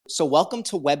So welcome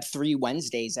to Web3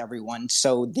 Wednesdays, everyone.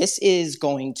 So this is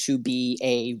going to be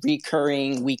a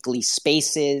recurring weekly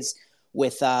spaces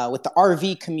with the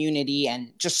RV community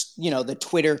and just the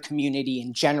Twitter community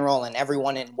in general and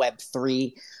everyone in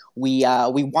Web3. We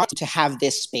want to have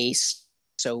this space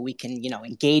so we can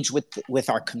engage with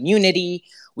our community.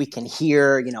 We can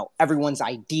hear everyone's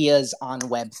ideas on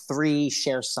Web3,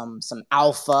 share some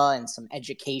alpha and some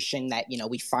education that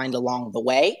we find along the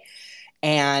way.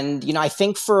 And I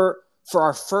think for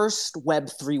our first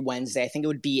Web3 Wednesday, I think it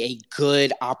would be a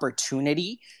good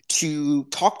opportunity to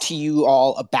talk to you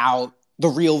all about the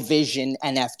Real Vision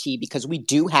NFT, because we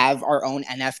do have our own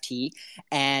NFT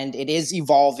and it is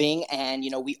evolving, and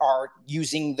we are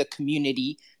using the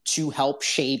community to help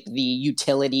shape the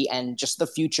utility and just the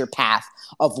future path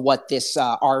of what this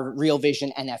our Real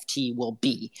Vision NFT will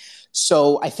be.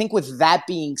 So I think with that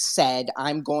being said,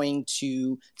 I'm going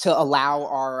to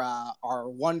allow our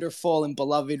wonderful and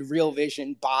beloved Real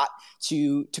Vision bot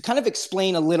to kind of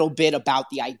explain a little bit about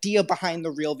the idea behind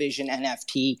the Real Vision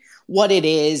NFT, what it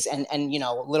is, and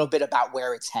a little bit about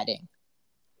where it's heading.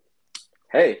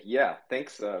 Hey, yeah,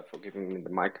 thanks for giving me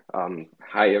the mic.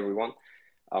 Hi, everyone.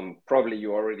 Probably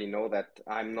you already know that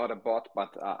I'm not a bot,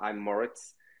 but I'm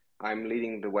Moritz. I'm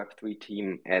leading the Web3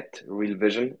 team at Real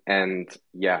Vision. And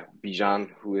yeah, Bijan,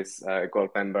 who is a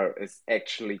gold member, is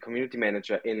actually community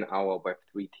manager in our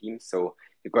Web3 team. So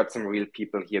you've got some real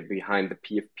people here behind the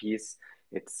PFPs.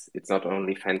 It's not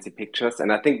only fancy pictures.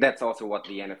 And I think that's also what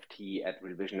the NFT at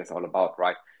Real Vision is all about,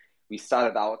 right? We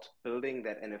started out building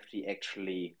that NFT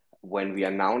actually when we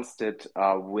announced it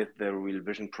with the Real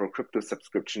Vision Pro crypto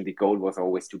subscription. The goal was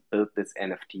always to build this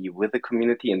NFT with the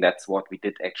community, and that's what we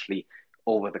did actually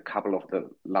over the couple of the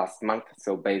last month.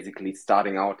 So basically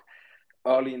starting out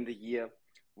early in the year,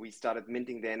 we started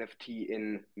minting the NFT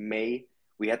in May.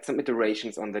 We had some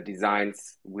iterations on the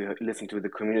designs. We listened to the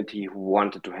community who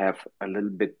wanted to have a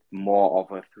little bit more of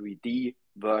a 3D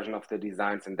version of the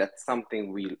designs, and that's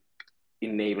something we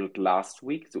enabled last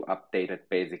week to update it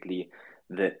basically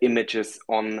the images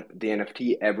on the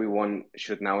NFT. Everyone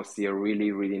should now see a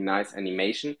really, really nice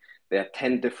animation. There are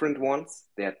 10 different ones.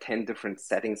 There are 10 different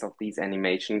settings of these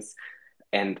animations.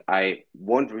 And I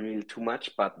won't reveal too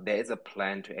much, but there is a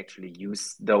plan to actually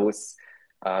use those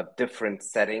different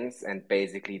settings and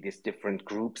basically these different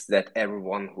groups that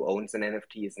everyone who owns an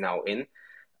NFT is now in.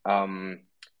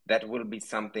 That will be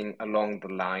something along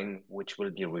the line which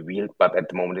will be revealed, but at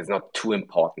the moment is not too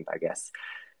important, I guess.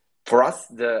 For us,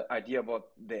 the idea about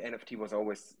the NFT was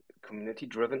always community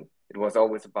driven. It was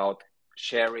always about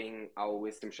sharing our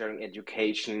wisdom, sharing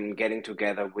education, getting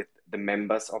together with the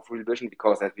members of Real Vision,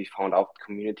 because as we found out,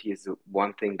 community is the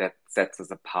one thing that sets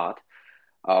us apart.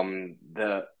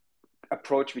 The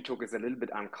approach we took is a little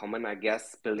bit uncommon, I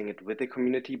guess, building it with the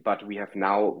community, but we have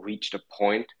now reached a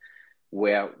point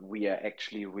where we are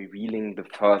actually revealing the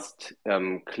first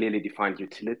clearly defined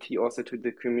utility also to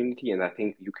the community. And I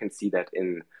think you can see that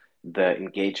in the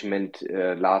engagement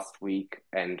last week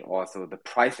and also the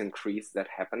price increase that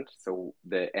happened. So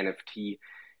the NFT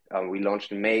we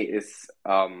launched in May is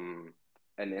an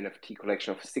NFT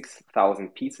collection of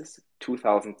 6,000 pieces.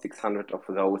 2,600 of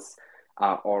those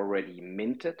are already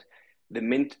minted. The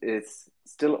mint is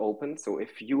still open. So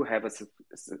if you have a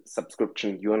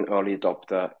subscription, you're an early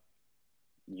adopter,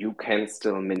 you can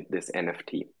still mint this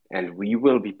NFT. And we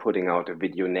will be putting out a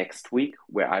video next week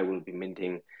where I will be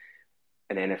minting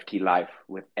an NFT live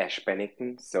with Ash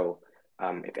Bennington. So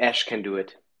if Ash can do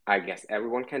it, I guess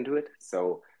everyone can do it.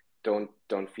 So don't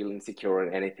feel insecure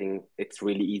or anything. It's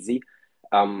really easy.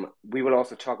 We will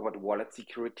also talk about wallet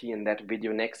security in that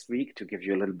video next week to give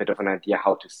you a little bit of an idea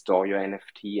how to store your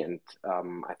NFT. And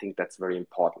I think that's very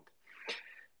important.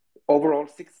 Overall,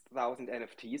 6,000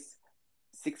 NFTs.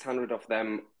 600 of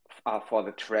them are for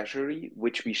the treasury,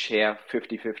 which we share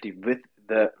 50-50 with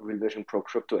the Real Vision Pro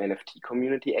crypto NFT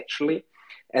community actually.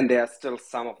 And there are still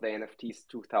some of the NFTs,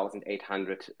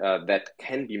 2,800 that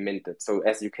can be minted. So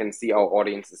as you can see, our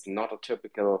audience is not a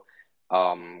typical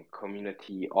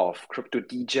community of crypto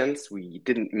degens. We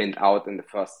didn't mint out in the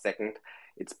first second.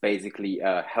 It's basically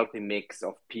a healthy mix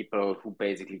of people who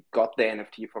basically got the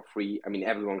NFT for free. I mean,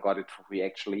 everyone got it for free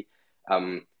actually.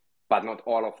 But not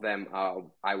all of them are,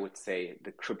 I would say,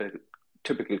 the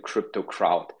typical crypto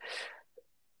crowd.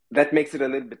 That makes it a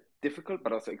little bit difficult,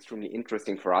 but also extremely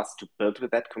interesting for us to build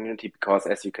with that community because,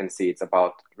 as you can see, it's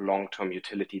about long-term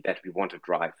utility that we want to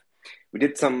drive. We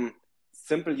did some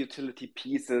simple utility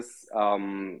pieces,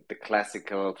 the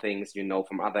classical things you know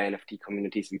from other NFT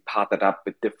communities. We partnered up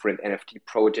with different NFT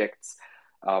projects.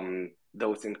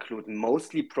 Those include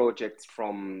mostly projects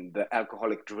from the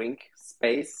alcoholic drink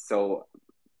space. So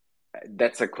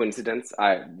that's a coincidence.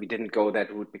 We didn't go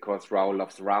that route because Raul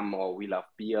loves rum or we love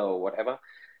beer or whatever,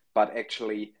 but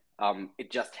actually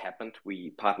it just happened.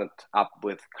 We partnered up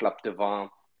with Club de Vin,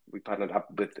 we partnered up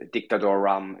with Dictador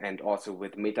Rum and also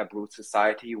with Meta Brew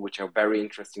Society, which are very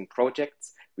interesting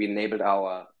projects. We enabled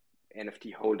our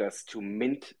NFT holders to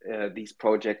mint these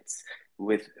projects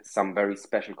with some very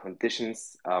special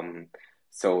conditions.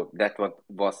 So that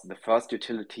was the first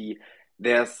utility.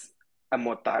 There's a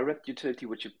more direct utility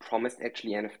which we promised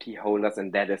actually NFT holders,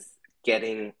 and that is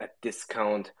getting a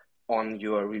discount on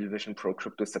your Real Vision Pro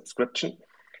Crypto subscription.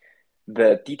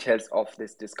 The details of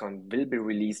this discount will be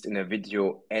released in a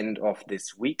video end of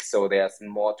this week, so there's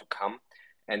more to come.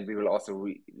 And we will also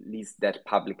release that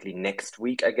publicly next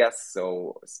week, I guess.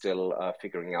 So still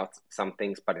figuring out some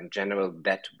things, but in general,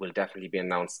 that will definitely be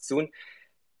announced soon.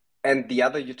 And the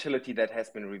other utility that has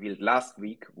been revealed last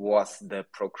week was the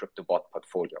Pro Crypto Bot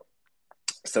portfolio.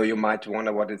 So you might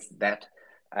wonder what is that?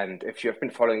 And if you have been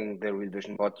following the Real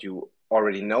Vision bot, you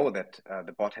already know that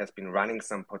the bot has been running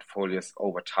some portfolios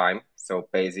over time. So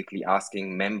basically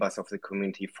asking members of the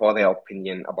community for their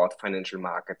opinion about financial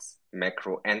markets,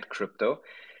 macro and crypto.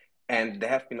 And there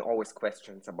have been always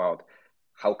questions about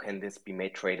how can this be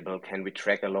made tradable? Can we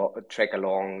track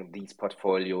along these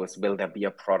portfolios? Will there be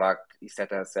a product,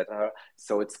 etc., etc.?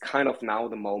 So it's kind of now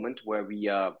the moment where we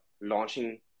are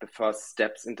launching the first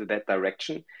steps into that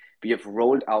direction. We have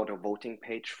rolled out a voting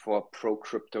page for Pro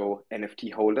Crypto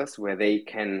NFT holders where they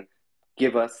can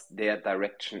give us their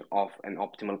direction of an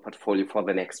optimal portfolio for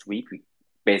the next week. We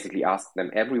basically ask them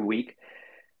every week,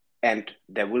 and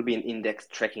there will be an index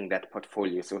tracking that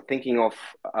portfolio. So thinking of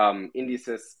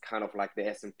indices kind of like the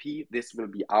S&P, this will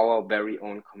be our very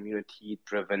own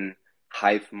community-driven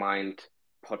hive mind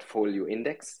portfolio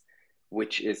index,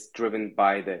 which is driven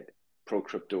by the Pro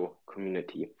Crypto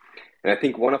community. And I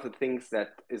think one of the things that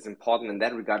is important in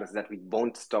that regard is that we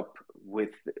won't stop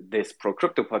with this Pro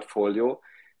Crypto portfolio,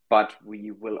 but we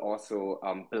will also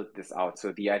build this out.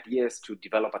 So the idea is to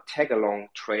develop a tag-along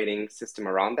trading system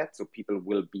around that, so people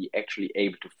will be actually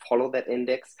able to follow that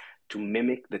index, to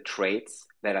mimic the trades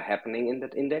that are happening in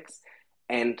that index.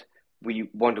 And we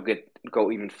want to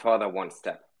go even further one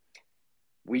step.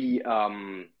 We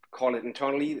call it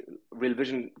internally Real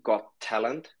Vision Got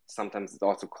Talent. Sometimes it's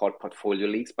also called Portfolio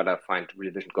Leagues, but I find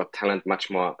Real Vision Got Talent much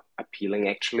more appealing,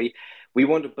 actually. We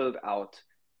want to build out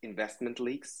investment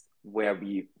leagues where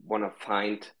we want to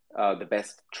find the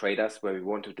best traders, where we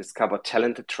want to discover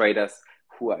talented traders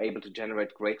who are able to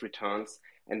generate great returns.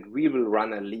 And we will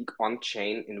run a league on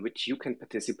chain in which you can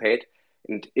participate.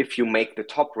 And if you make the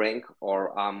top rank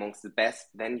or are amongst the best,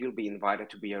 then you'll be invited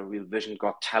to be a Real Vision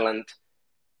Got Talent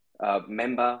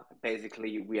member.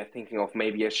 Basically, we are thinking of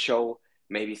maybe a show,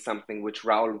 maybe something which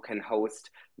Raul can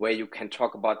host, where you can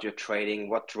talk about your trading,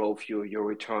 what drove you, your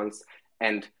returns.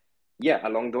 And yeah,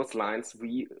 along those lines,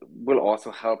 we will also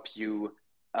help you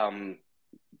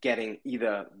getting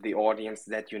either the audience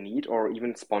that you need or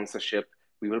even sponsorship.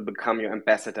 We will become your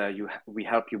ambassador. We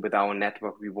help you with our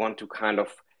network. We want to kind of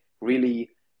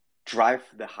really drive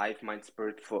the hive mind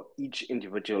spirit for each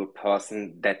individual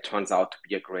person that turns out to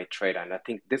be a great trader. And I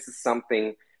think this is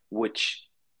something which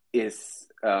is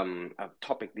a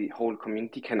topic the whole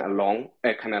community can align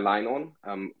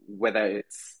on, whether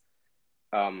it's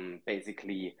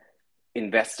basically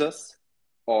investors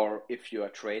or if you're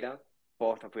a trader.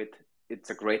 Both of it, it's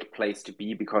a great place to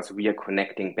be because we are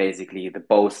connecting basically the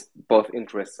both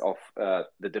interests of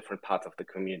the different parts of the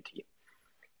community.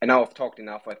 And now I've talked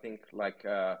enough. I think, like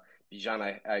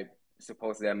Bijan, I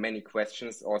suppose there are many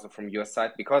questions also from your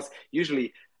side, because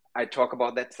usually I talk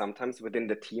about that sometimes within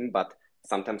the team, but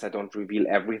sometimes I don't reveal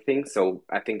everything. So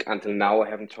I think until now I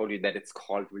haven't told you that it's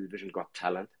called Real Vision Got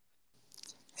Talent.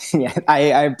 Yeah,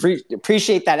 I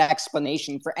appreciate that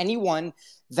explanation. For anyone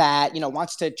that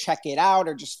wants to check it out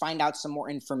or just find out some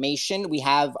more information, we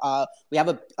have a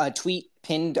tweet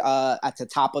pinned at the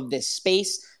top of this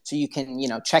space, so you can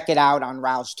check it out on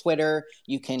Raul's Twitter.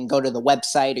 You can go to the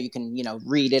website, or you can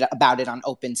read about it on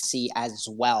OpenSea as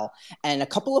well. And a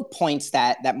couple of points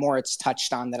that Moritz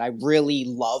touched on that I really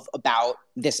love about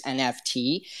this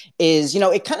NFT is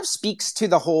it kind of speaks to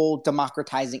the whole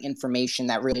democratizing information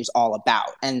that really is all about,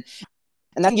 and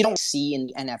that you don't see in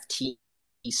the NFT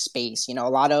space. A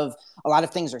lot of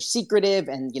things are secretive,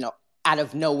 and out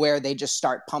of nowhere they just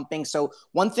start pumping. So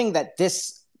one thing that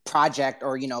this project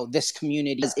or this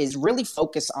community is really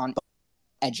focused on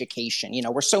education.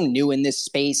 We're so new in this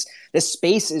space. This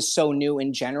space is so new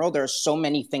in general. There are so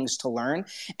many things to learn,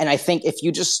 and I think if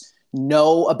you just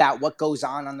know about what goes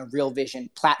on the Real Vision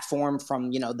platform,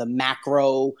 from the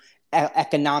macro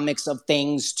economics of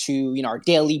things to, you know, our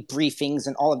daily briefings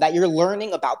and all of that. You're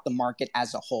learning about the market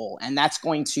as a whole, and that's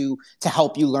going to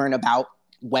help you learn about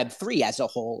Web3 as a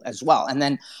whole as well. And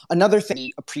then another thing I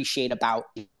appreciate about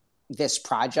this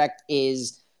project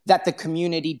is that the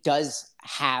community does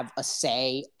have a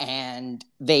say, and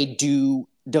they do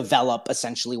develop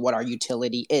essentially what our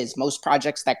utility is. Most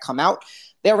projects that come out,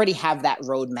 they already have that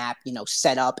roadmap, you know,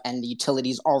 set up, and the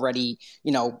utility's already,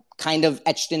 you know, kind of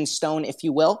etched in stone, if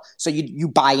you will. So you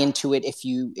buy into it if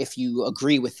you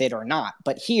agree with it or not.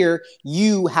 But here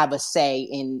you have a say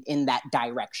in that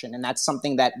direction, and that's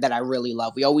something that I really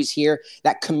love. We always hear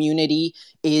that community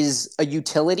is a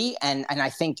utility, and I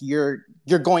think you're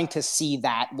going to see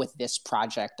that with this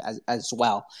project as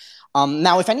well.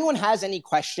 Now, if anyone has any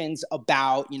questions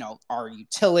about, you know, our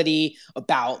utility,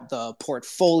 about the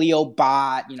portfolio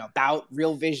bot, you know, about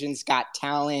Real Vision's Got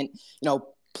Talent, you know,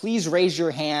 please raise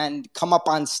your hand, come up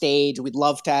on stage. We'd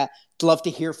love to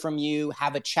hear from you,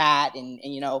 have a chat, and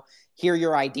you know, hear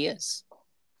your ideas.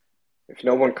 If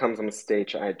no one comes on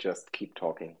stage, I just keep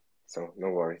talking. So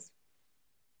no worries.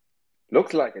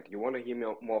 Looks like it. You want to hear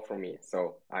more from me,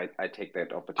 so I take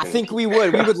that opportunity. I think we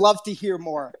would. We would love to hear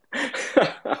more.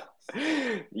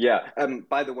 Yeah.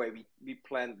 By the way, we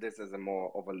planned this as a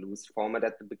more of a loose format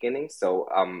at the beginning, so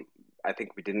I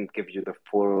think we didn't give you the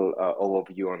full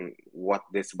overview on what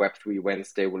this Web3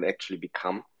 Wednesday will actually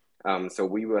become. So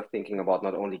we were thinking about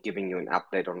not only giving you an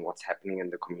update on what's happening in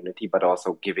the community, but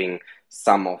also giving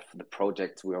some of the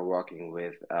projects we are working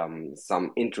with,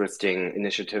 some interesting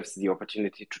initiatives, the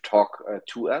opportunity to talk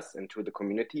to us and to the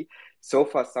community. So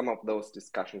far, some of those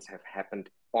discussions have happened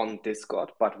on Discord,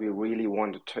 but we really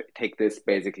want to take this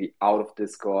basically out of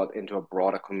Discord into a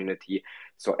broader community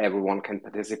so everyone can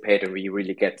participate and we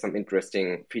really get some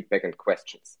interesting feedback and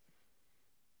questions.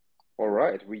 All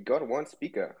right, we got one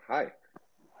speaker. Hi.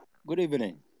 Good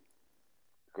evening.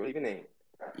 Good evening.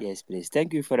 Yes, please.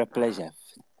 Thank you for the pleasure.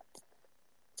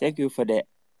 Thank you for the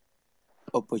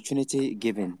opportunity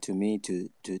given to me to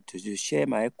share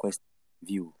my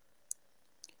view.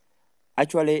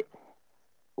 Actually,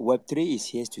 Web3 is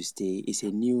here to stay. It's a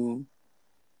new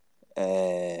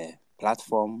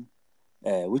platform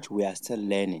which we are still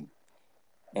learning.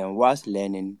 And whilst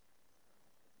learning,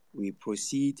 we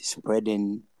proceed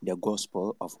spreading the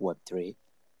gospel of Web3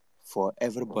 for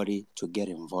everybody to get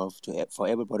involved, for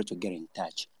everybody to get in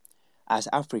touch. As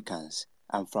Africans,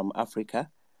 I'm from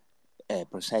Africa,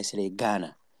 precisely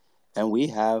Ghana, and we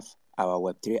have our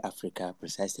Web3 Africa,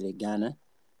 precisely Ghana,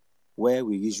 where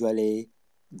we usually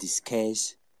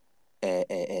discuss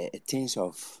things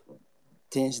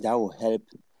that will help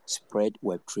spread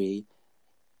Web3,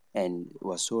 and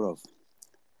was sort of,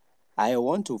 I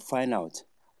want to find out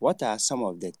what are some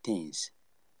of the things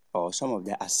or some of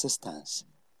the assistance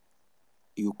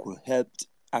you could help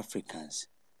Africans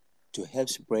to help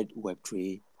spread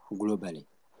Web3 globally,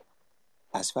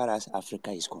 as far as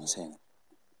Africa is concerned.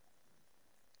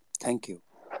 Thank you.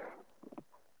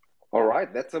 All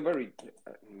right, that's a very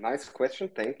nice question.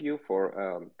 Thank you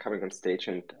for coming on stage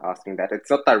and asking that. It's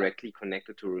not directly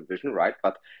connected to Real Vision, right?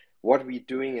 But what we're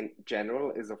doing in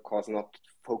general is, of course, not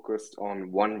focused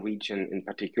on one region in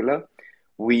particular.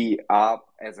 We are,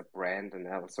 as a brand and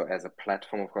also as a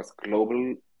platform, of course,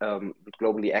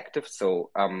 globally active.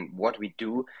 So what we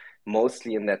do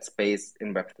mostly in that space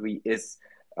in Web3 is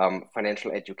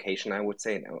financial education, I would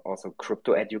say, and also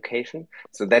crypto education.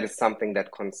 So that is something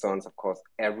that concerns, of course,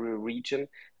 every region.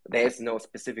 There is no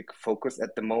specific focus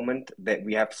at the moment. That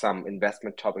we have some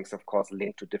investment topics, of course,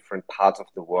 linked to different parts of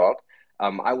the world.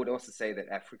 I would also say that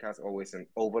Africa is always an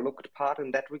overlooked part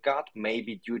in that regard,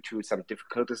 maybe due to some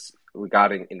difficulties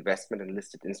regarding investment in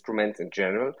listed instruments in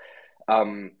general.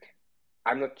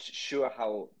 I'm not sure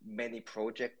how many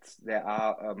projects there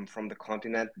are from the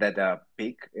continent that are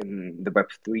big in the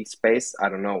Web3 space. I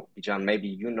don't know, Bijan, maybe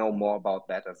you know more about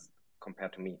that as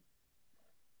compared to me.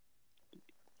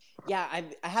 Yeah,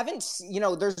 I haven't, you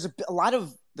know, there's a lot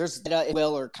of, there's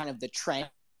or kind of the trend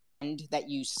that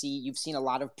you see. You've seen a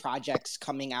lot of projects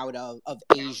coming out of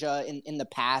Asia in the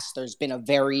past. There's been a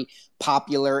very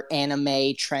popular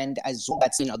anime trend as well.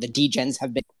 That's, you know, the degens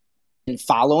have been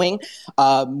following.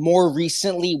 More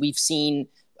recently, we've seen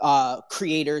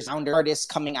creators, artists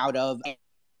coming out of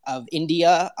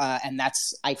India, and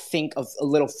that's, I think, a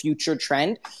little future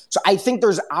trend. So I think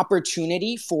there's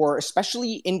opportunity for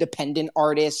especially independent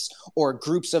artists or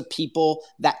groups of people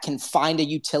that can find a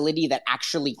utility that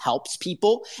actually helps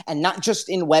people, and not just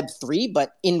in Web3,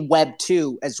 but in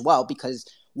Web2 as well, because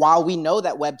while we know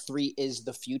that Web3 is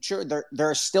the future, there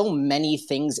are still many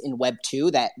things in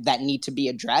Web2 that need to be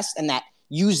addressed and that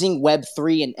using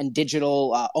Web3 and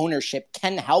digital ownership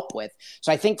can help with.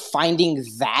 So I think finding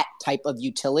that type of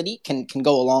utility can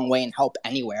go a long way and help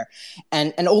anywhere.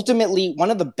 And ultimately,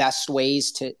 one of the best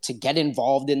ways to get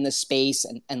involved in the space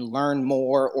and learn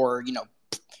more, or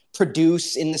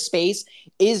produce in the space,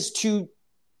 is to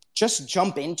just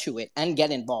jump into it and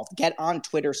get involved. Get on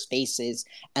Twitter Spaces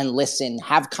and listen,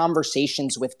 have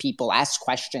conversations with people, ask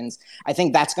questions. I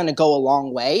think that's going to go a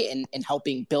long way in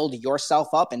helping build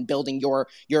yourself up and building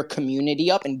your community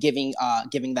up and giving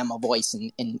them a voice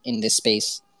in this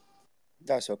space.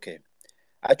 That's okay.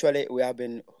 Actually, we have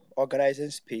been organizing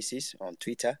spaces on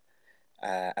Twitter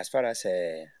as far as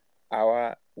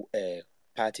our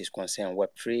party is concerned,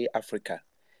 Web3 Africa.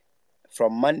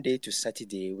 From Monday to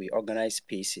Saturday, we organize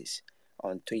spaces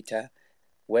on Twitter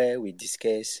where we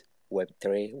discuss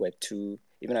Web3, Web2,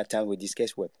 even at times we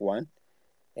discuss Web1,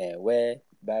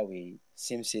 whereby we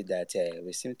seem to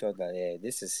thought that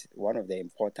this is one of the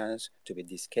importance to be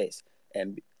discussed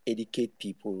and educate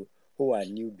people who are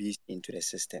newbies into the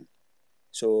system.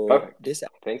 So perfect.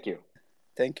 Thank you.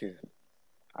 Thank you.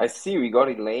 I see we got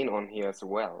Elaine on here as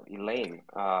well. Elaine,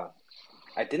 I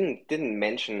didn't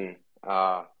mention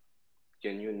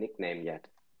your new nickname yet.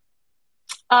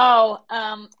 Oh,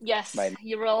 yes,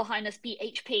 Your Royal Highness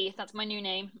BHP. That's my new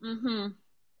name.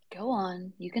 Go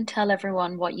on. You can tell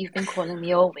everyone what you've been calling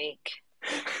me all week.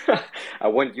 I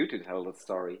want you to tell the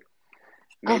story.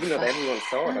 Maybe not everyone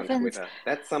saw it on Twitter.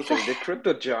 That's something, the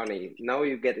crypto journey. Now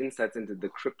you get insights into the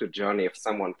crypto journey of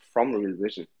someone from Real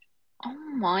Vision. Oh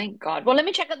my God. Well, let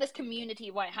me check out this community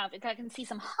where I can see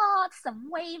some hearts, some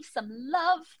waves, some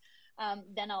love.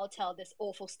 Then I'll tell this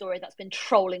awful story that's been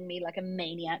trolling me like a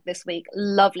maniac this week.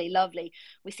 Lovely, lovely.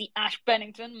 We see Ash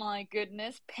Bennington, my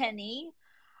goodness, Penny,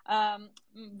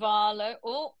 Varlo.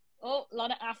 Oh, a lot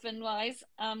of Affin-wise.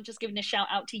 Just giving a shout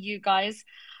out to you guys.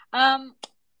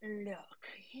 Look,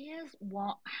 here's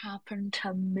what happened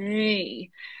to me.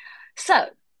 So,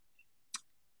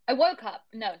 I woke up.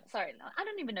 No, I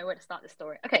don't even know where to start this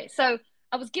story. Okay, so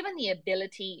I was given the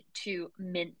ability to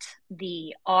mint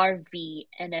the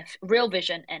Real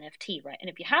Vision NFT, right? And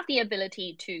if you have the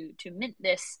ability to mint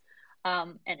this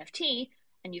NFT,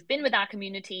 and you've been with our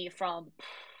community from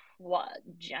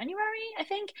January, I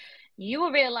think, you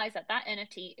will realize that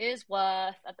NFT is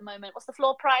worth, at the moment, what's the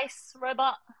floor price,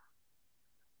 Robot?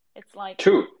 It's like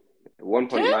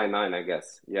 1.99, I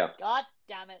guess. Yeah. God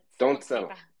damn it! Don't sell.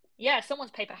 Yeah,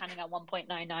 someone's paper handing out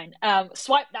 1.99.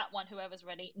 Swipe that one, whoever's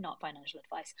ready. Not financial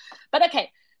advice. But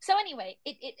okay, so anyway,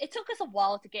 it took us a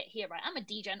while to get here, right? I'm a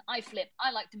DJ and I flip.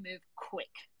 I like to move quick,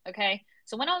 okay?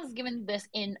 So when I was given this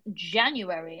in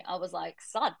January, I was like,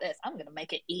 sod this. I'm going to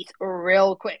make it eat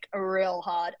real quick, real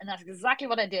hard. And that's exactly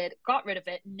what I did. Got rid of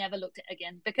it. Never looked at it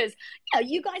again. Because,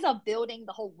 you guys are building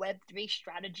the whole Web3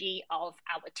 strategy of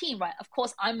our team, right? Of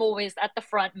course, I'm always at the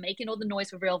front making all the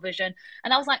noise for Real Vision.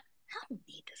 And I was like, I don't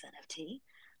need this NFT.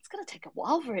 It's going to take a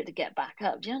while for it to get back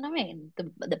up. Do you know what I mean?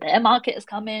 The bear market has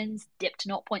come in, dipped to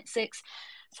 0.6.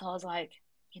 So I was like,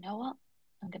 you know what?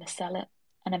 I'm going to sell it.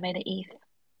 And I made it ETH.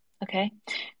 Okay.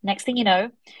 Next thing you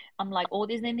know, I'm like all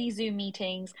these in these Zoom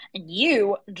meetings, and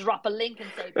you drop a link and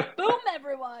say, boom,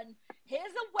 everyone, here's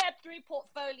a Web3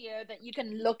 portfolio that you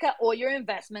can look at all your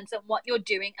investments and what you're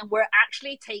doing. And we're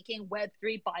actually taking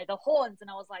Web3 by the horns. And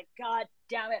I was like, God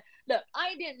damn it. Look,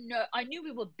 I didn't know. I knew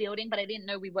we were building, but I didn't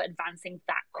know we were advancing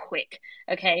that quick.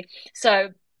 Okay. So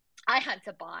I had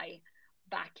to buy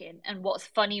back in. And what's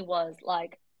funny was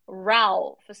like,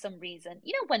 Rao, for some reason,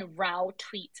 when Rao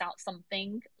tweets out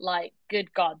something, like,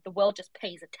 good God, the world just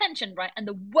pays attention, right? And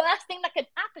the worst thing that could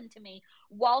happen to me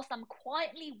whilst I'm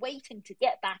quietly waiting to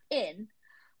get back in,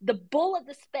 the bull of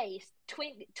the space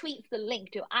tweets the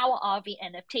link to our RV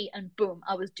NFT, and boom,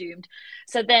 I was doomed.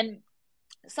 So then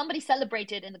somebody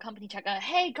celebrated in the company chat,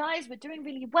 hey guys, we're doing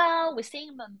really well. We're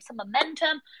seeing some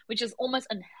momentum, which is almost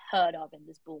unheard of in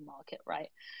this bull market, right?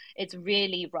 It's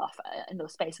really rough in the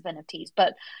space of NFTs.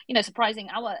 But, surprising,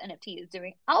 our NFT is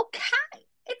doing okay.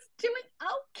 It's doing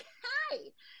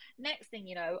okay. Next thing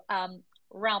you know,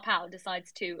 Rao Powell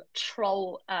decides to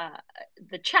troll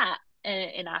the chat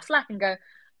in our Slack and go,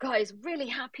 guys, really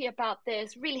happy about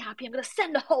this. Really happy. I'm going to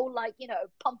send a whole,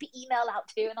 pumpy email out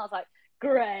to you. And I was like,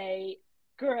 great.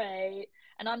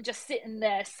 And I'm just sitting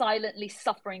there silently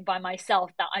suffering by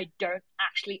myself that I don't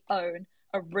actually own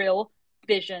a Real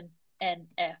Vision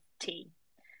NFT.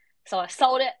 So I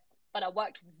sold it, but I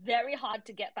worked very hard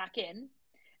to get back in.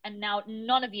 And now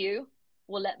none of you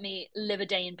will let me live a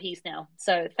day in peace now.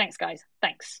 So thanks, guys.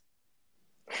 Thanks.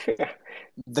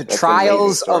 The That's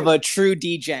trials amazing. of a true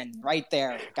degen, right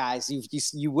there, guys.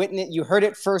 You witnessed, you heard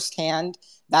it firsthand.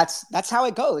 That's how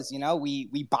it goes. You know,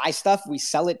 we buy stuff, we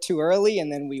sell it too early,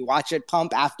 and then we watch it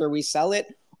pump after we sell it,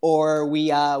 or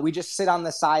we just sit on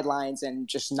the sidelines and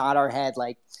just nod our head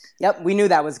like, "Yep, we knew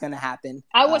that was going to happen."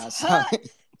 I was hurt.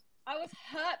 I was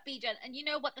hurt, Bijan. And you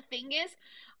know what the thing is?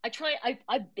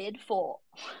 I bid for.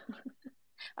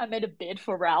 I made a bid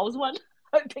for Rao's one,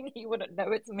 hoping he wouldn't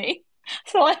know it's me.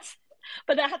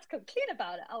 But I had to come clean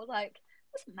about it. I was like,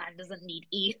 this man doesn't need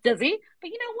ETH, does he? But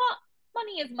you know what?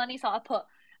 Money is money. So I put,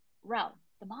 Rao,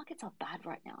 the markets are bad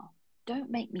right now.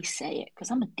 Don't make me say it because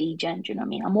I'm a degen. Do you know what I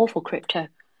mean? I'm all for crypto.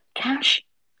 Cash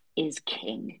is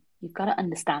king. You've got to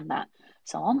understand that.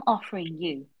 So I'm offering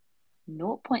you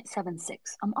 0.76.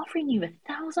 I'm offering you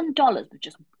 $1,000 with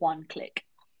just one click.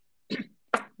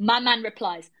 My man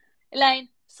replies, Elaine,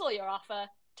 saw your offer,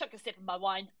 took a sip of my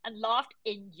wine, and laughed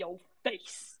in your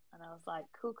face. And I was like,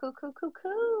 cool.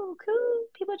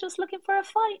 People are just looking for a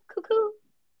fight. Cool.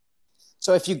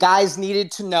 So if you guys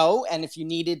needed to know, and if you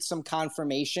needed some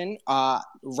confirmation,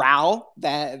 Rao,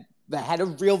 the head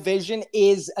of Real Vision,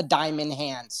 is a diamond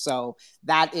hand. So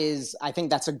I think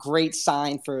that's a great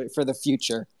sign for the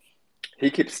future. He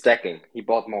keeps stacking. He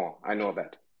bought more. I know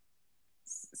that.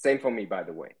 Same for me, by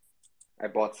the way. I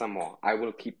bought some more. I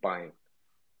will keep buying.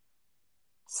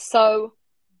 So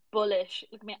bullish.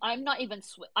 Look at me. I'm not even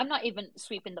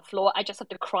sweeping the floor. I just have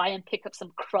to cry and pick up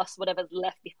some crust, whatever's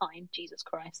left behind. Jesus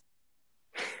Christ.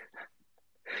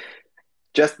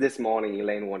 Just this morning,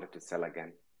 Elaine wanted to sell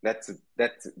again.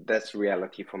 That's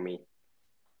reality for me.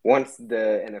 Once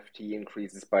the NFT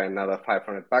increases by another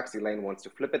 $500, Elaine wants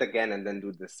to flip it again and then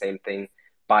do the same thing,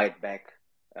 buy it back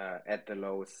at the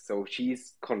lows. So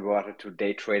she's converted to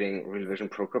day trading Real Vision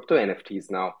Pro Crypto NFTs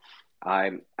now.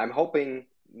 I'm hoping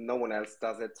no one else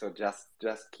does it. So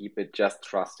just keep it. Just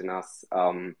trust in us.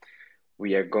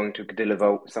 We are going to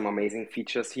deliver some amazing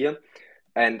features here.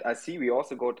 And I see we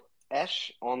also got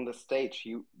Ash on the stage.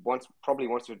 He probably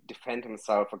wants to defend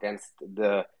himself against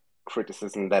the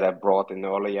criticism that I brought in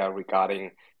earlier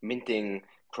regarding minting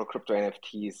pro crypto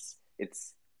NFTs.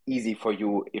 It's easy for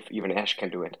you if even Ash can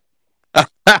do it.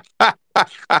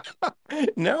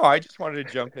 No, I just wanted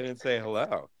to jump in and say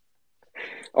hello.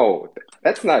 Oh,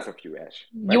 that's nice of you, Ash.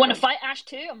 You want to fight Ash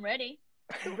too? I'm ready.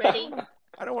 Ready.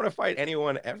 I don't want to fight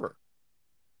anyone ever.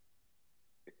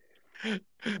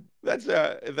 That's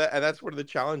one of the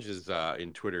challenges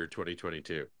in Twitter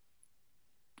 2022.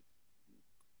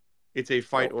 It's a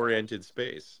fight-oriented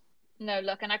space. No,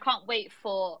 look, and I can't wait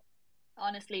for,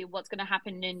 honestly, what's going to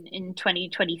happen in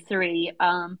 2023.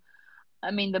 I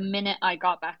mean, the minute I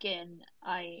got back in,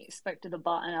 I spoke to the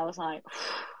bot and I was like,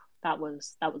 that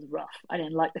was rough. I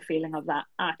didn't like the feeling of that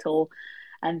at all.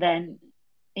 And then,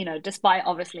 you know, despite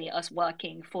obviously us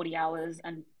working 40 hours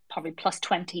and probably plus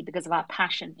 20 because of our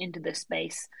passion into this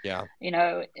space. Yeah. You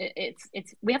know, it's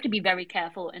we have to be very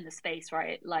careful in the space,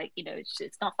 right? Like, you know,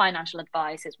 it's not financial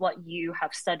advice. It's what you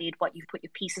have studied, what you've put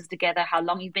your pieces together, how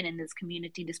long you've been in this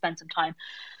community to spend some time.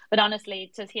 But honestly,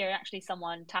 to hear actually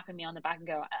someone tapping me on the back and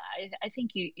go, I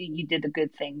think you did a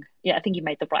good thing. Yeah, I think you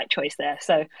made the right choice there.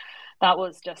 So that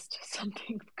was just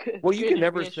something good. Well, you can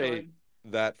never say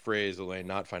that phrase, Elaine,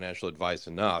 not financial advice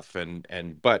enough.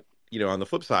 But, you know, on the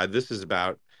flip side, this is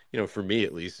about, you know, for me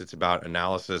at least, it's about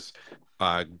analysis,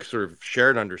 sort of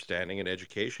shared understanding and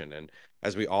education. And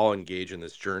as we all engage in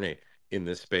this journey in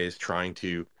this space, trying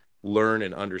to learn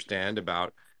and understand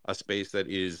about a space that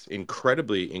is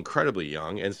incredibly, incredibly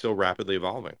young and still rapidly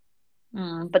evolving.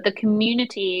 But the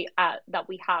community that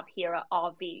we have here at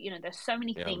RV, you know, there's so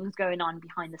many things going on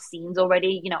behind the scenes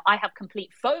already. You know, I have complete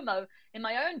FOMO in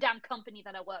my own damn company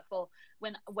that I work for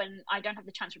when I don't have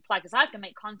the chance to reply because I have to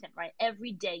make content, right?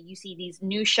 Every day you see these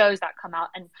new shows that come out.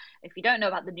 And if you don't know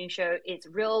about the new show, it's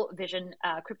Real Vision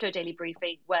Crypto Daily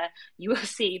Briefing, where you will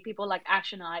see people like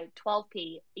Ash and I,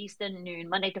 12p, Eastern noon,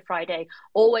 Monday to Friday,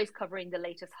 always covering the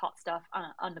latest hot stuff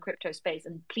on the crypto space.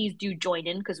 And please do join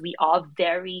in because we are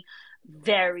very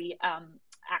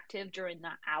active during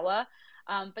that hour.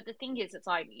 But the thing is, it's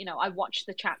like, you know, I watch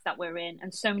the chats that we're in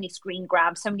and so many screen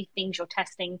grabs, so many things you're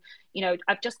testing. You know,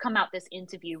 I've just come out this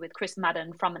interview with Chris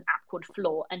Madden from an app called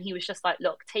Floor, and he was just like,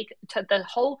 look, take the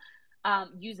whole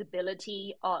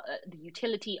usability, the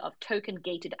utility of token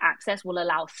gated access will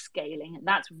allow scaling. And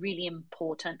that's really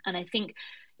important. And I think,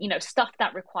 you know, stuff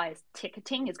that requires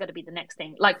ticketing is going to be the next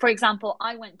thing. Like, for example,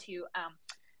 I went to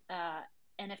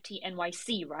NFT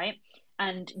NYC, right?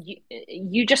 and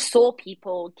you just saw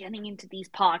people getting into these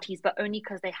parties, but only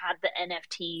because they had the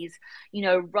NFTs,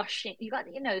 rushing. You got,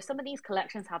 some of these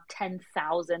collections have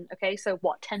 10,000. Okay, so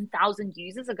what, 10,000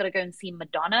 users are going to go and see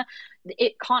Madonna?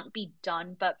 It can't be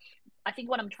done. But I think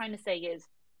what I'm trying to say is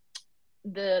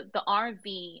the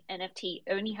RV NFT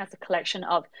only has a collection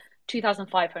of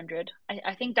 2,500.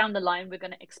 I think down the line we're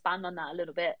going to expand on that a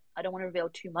little bit. I don't want to reveal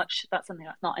too much. That's something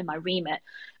that's not in my remit.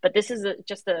 But this is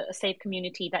just a safe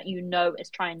community that is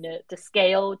trying to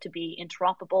scale, to be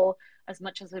interoperable as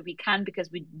much as we can, because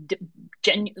we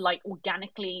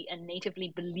organically and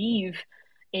natively believe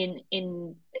in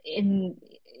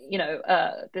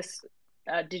this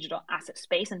digital asset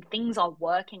space, and things are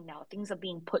working now. Things are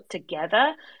being put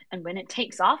together, and when it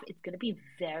takes off, it's going to be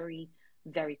very,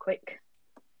 very quick.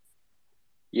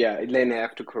 Yeah, Elaine, I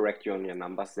have to correct you on your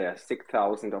numbers. There are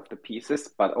 6,000 of the pieces,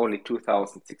 but only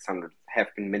 2,600 have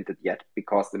been minted yet,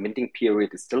 because the minting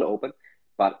period is still open.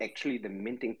 But actually, the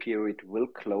minting period will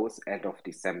close end of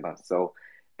December. So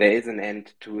there is an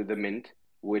end to the mint,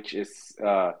 which is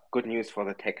good news for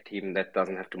the tech team that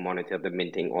doesn't have to monitor the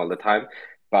minting all the time.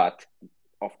 But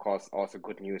of course, also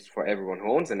good news for everyone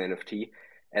who owns an NFT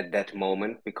at that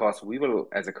moment, because we will,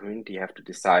 as a community, have to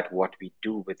decide what we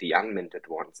do with the unminted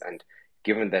ones. And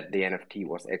given that the NFT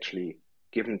was actually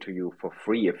given to you for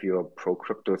free if you're a Pro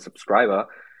Crypto subscriber,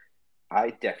 I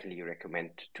definitely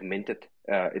recommend to mint it.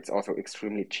 It's also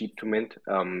extremely cheap to mint.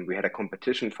 We had a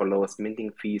competition for lowest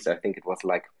minting fees. I think it was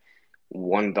like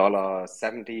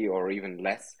 $1.70 or even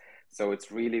less. So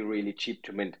it's really, really cheap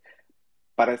to mint.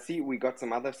 But I see we got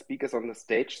some other speakers on the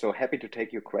stage, so happy to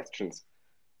take your questions.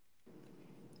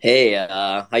 Hey,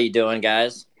 how you doing,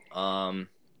 guys?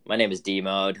 My name is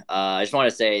D-Mode. I just want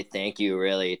to say thank you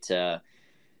really to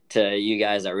you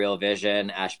guys at Real Vision,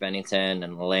 Ash Bennington,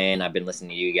 and Elaine. I've been listening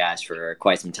to you guys for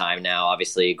quite some time now.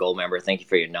 Obviously, Gold member, thank you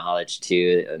for your knowledge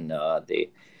too, and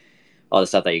all the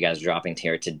stuff that you guys are dropping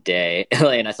here today.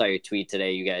 Elaine, I saw your tweet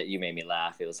today. You made me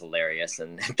laugh. It was hilarious,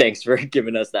 and thanks for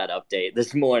giving us that update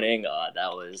this morning.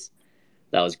 That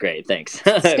was great. Thanks.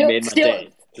 It made my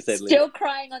day. Still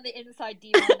crying on the inside,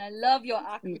 Demon. I love your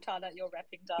Akuta that you're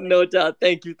repping, darling. No doubt.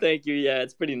 Thank you. Yeah,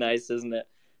 it's pretty nice, isn't it?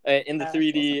 In the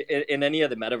 3D, awesome. In any of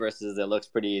the metaverses, it looks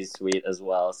pretty sweet as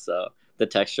well. So the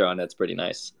texture on it's pretty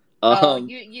nice.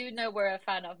 You know we're a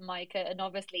fan of Mike, and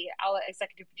obviously our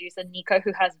executive producer Nico,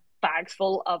 who has bags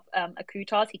full of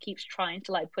Akutas. He keeps trying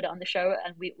to put it on the show,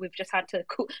 and we've just had to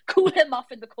cool him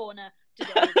off in the corner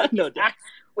today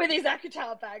with his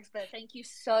Akuta bags. But thank you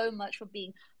so much for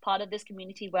being part of this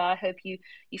community, where I hope you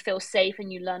feel safe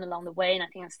and you learn along the way. And I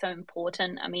think that's so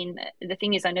important. I mean, the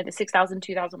thing is, I know the 6,000,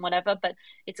 2,000, whatever, but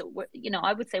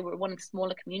I would say we're one of the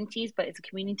smaller communities, but it's a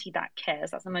community that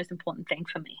cares. That's the most important thing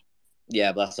for me.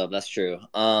 Yeah, bless up. That's true.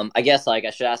 I guess I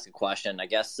should ask a question. I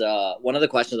guess one of the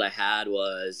questions I had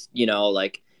was,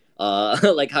 like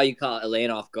how you caught Elaine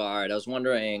off guard. I was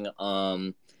wondering,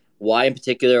 why in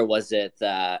particular was it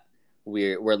that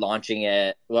we're launching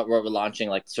it? We're launching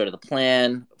sort of the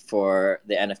plan for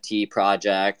the NFT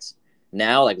project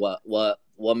now.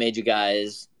 What made you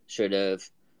guys sort of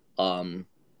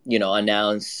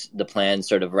announce the plan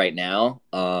sort of right now?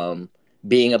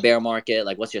 Being a bear market,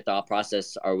 what's your thought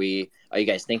process? Are you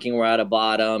guys thinking we're at a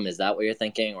bottom? Is that what you're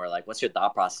thinking? Or what's your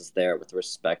thought process there with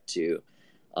respect to,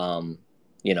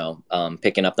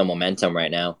 picking up the momentum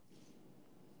right now?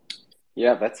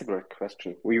 Yeah, that's a great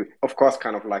question. We, of course,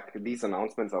 kind of these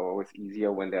announcements are always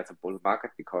easier when there's a bull market,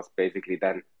 because basically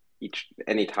then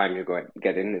any time you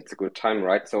get in, it's a good time,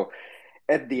 right? So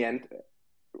at the end,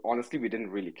 honestly, we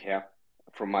didn't really care.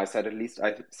 From my side, at least,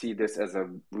 I see this as a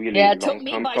really long-term project. Yeah, it took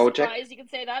me by surprise. You can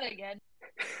say that again.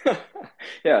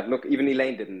 Yeah, look, even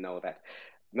Elaine didn't know that.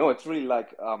 No, it's really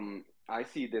I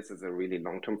see this as a really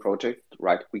long-term project,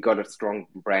 right? We got a strong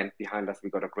brand behind us. We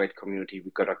got a great community.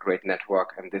 We got a great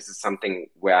network. And this is something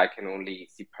where I can only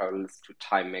see parallels to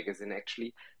Time Magazine,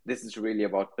 actually. This is really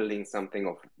about building something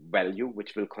of value,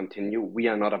 which will continue. We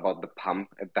are not about the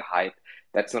pump and the hype.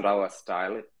 That's not our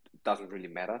style. It doesn't really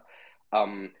matter.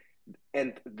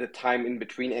 And the time in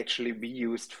between actually we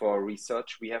used for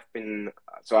research. I've been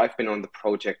on the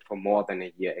project for more than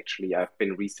a year, actually. I've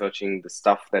been researching the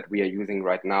stuff that we are using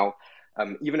right now.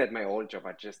 Even at my old job,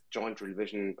 I just joined Real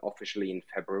Vision officially in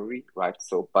February, right?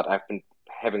 But I've been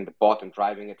having the bot and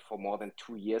driving it for more than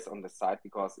 2 years on the side,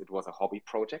 because it was a hobby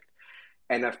project.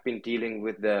 And I've been dealing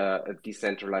with the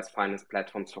decentralized finance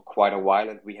platforms for quite a while.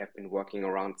 And we have been working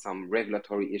around some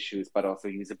regulatory issues, but also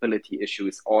usability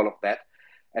issues, all of that.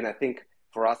 And I think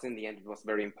for us in the end, it was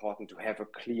very important to have a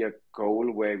clear goal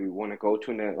where we want to go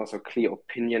to, and also clear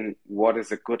opinion. What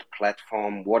is a good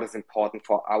platform? What is important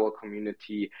for our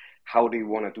community? How do you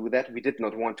want to do that? We did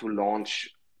not want to launch,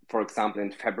 for example,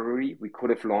 in February. We could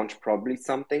have launched probably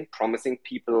something promising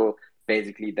people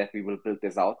basically that we will build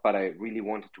this out, but I really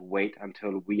wanted to wait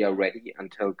until we are ready,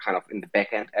 until kind of in the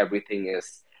back end everything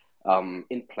is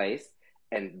in place,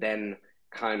 and then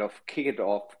kind of kick it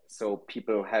off so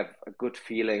people have a good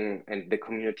feeling and the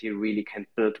community really can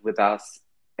build with us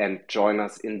and join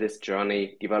us in this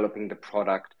journey, developing the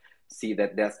product, see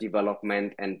that there's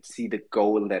development and see the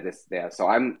goal that is there. So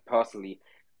I'm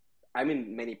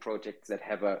in many projects that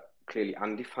have a clearly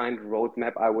undefined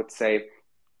roadmap, I would say,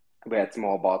 where it's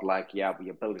more about like, yeah, we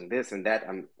are building this and that.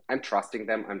 I'm trusting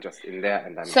them. I'm just in there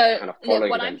and I'm kind of following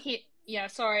what them. I'm here. Yeah,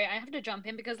 sorry, I have to jump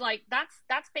in because like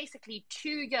that's basically 2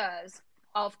 years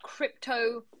of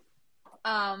crypto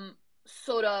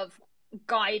sort of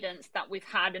guidance that we've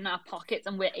had in our pockets,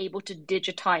 and we're able to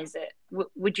digitize it.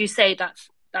 Would you say that's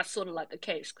sort of like the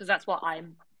case? Because that's what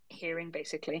I'm hearing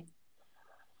basically.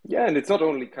 Yeah, and it's not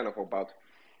only kind of about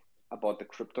the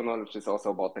crypto knowledge, it's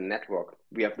also about the network.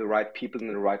 We have the right people in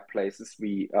the right places.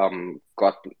 We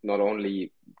got not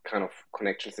only kind of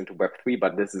connections into Web3,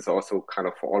 but this is also kind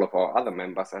of for all of our other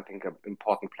members, I think, an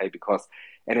important play, because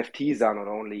NFTs are not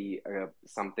only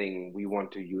something we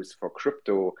want to use for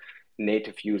crypto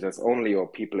native users only, or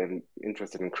people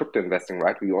interested in crypto investing,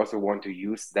 right? We also want to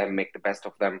use them, make the best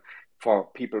of them for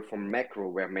people from macro,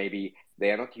 where maybe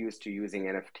they are not used to using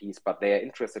NFTs, but they are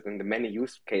interested in the many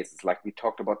use cases. Like we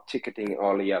talked about ticketing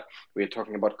earlier. We are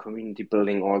talking about community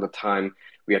building all the time.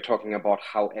 We are talking about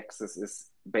how access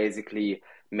is basically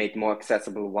made more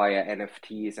accessible via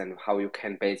NFTs, and how you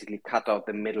can basically cut out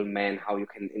the middleman, how you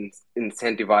can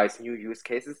incentivize new use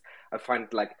cases. I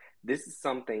find like this is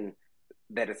something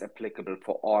that is applicable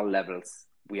for all levels.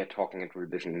 We are talking into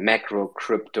revision, macro,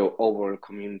 crypto, overall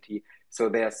community. So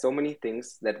there are so many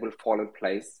things that will fall in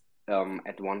place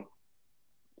at one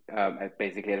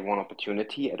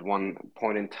opportunity, at one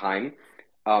point in time,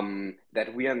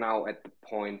 that we are now at the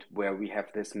point where we have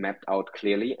this mapped out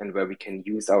clearly and where we can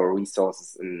use our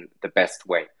resources in the best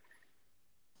way.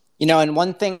 And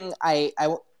one thing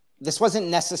this wasn't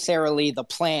necessarily the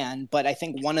plan, but I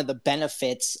think one of the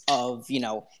benefits of,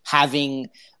 having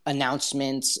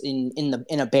announcements in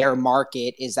a bear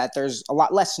market is that there's a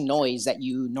lot less noise that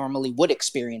you normally would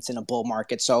experience in a bull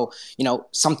market. So,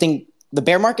 the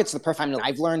bear market's the perfect time.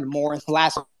 I've learned more in the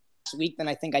last week than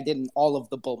I think I did in all of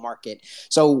the bull market.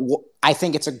 So I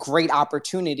think it's a great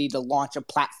opportunity to launch a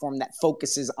platform that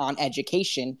focuses on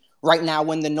education right now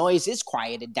when the noise is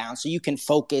quieted down, so you can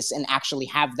focus and actually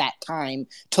have that time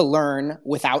to learn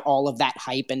without all of that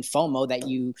hype and FOMO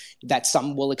that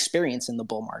some will experience in the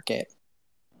bull market.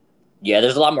 Yeah,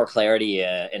 there's a lot more clarity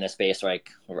in a space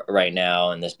like right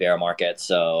now in this bear market.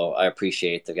 So I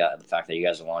appreciate the fact that you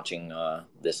guys are launching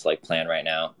this like plan right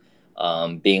now.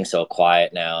 Being so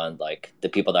quiet now, and like the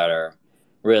people that are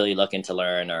really looking to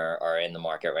learn are in the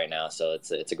market right now. So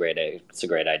it's a great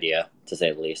idea, to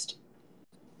say the least.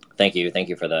 Thank you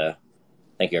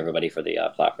everybody for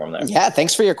the platform there. Yeah,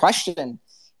 thanks for your question.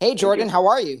 Hey Jordan, how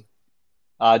are you?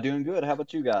 Doing good. How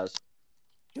about you guys?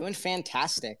 Doing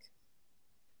fantastic.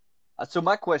 So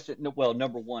my question, well,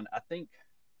 number one, I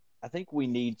think we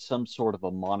need some sort of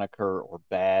a moniker or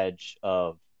badge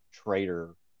of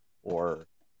traitor or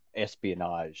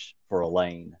espionage for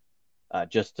Elaine,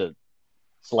 just to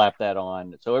slap that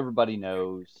on so everybody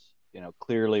knows,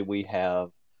 clearly we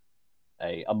have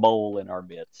a mole in our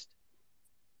midst.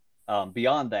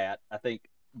 Beyond that, I think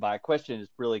my question is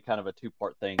really kind of a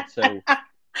 2-part thing. So,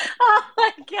 oh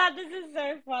my God, this is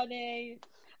so funny.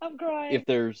 I'm crying.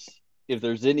 If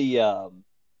there's any,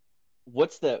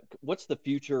 what's the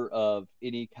future of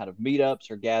any kind of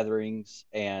meetups or gatherings,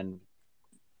 and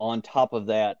on top of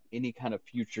that, any kind of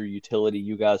future utility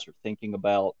you guys are thinking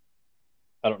about?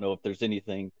 I don't know if there's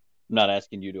anything. I'm not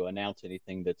asking you to announce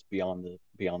anything that's beyond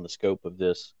the scope of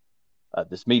this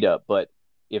meetup, but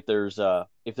if there's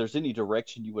any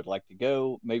direction you would like to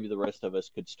go, maybe the rest of us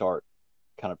could start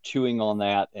kind of chewing on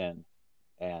that and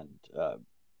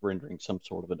rendering some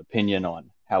sort of an opinion on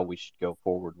how we should go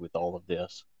forward with all of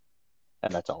this.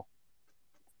 And that's all.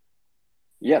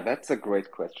 Yeah, that's a great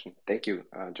question. Thank you,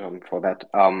 John, for that.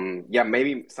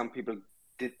 Maybe some people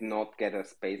did not get a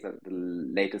space at the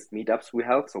latest meetups we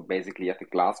held. So basically, I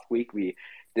think last week we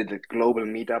did a global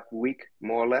meetup week,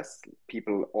 more or less.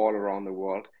 People all around the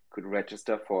world could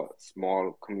register for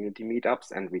small community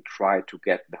meetups, and we try to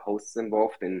get the hosts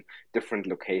involved in different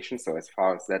locations. So as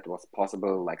far as that was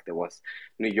possible, like there was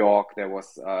New York, there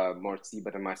was Moritz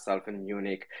Siebert and myself in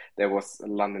Munich, there was a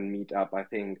London meetup, I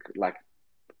think, like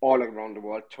all around the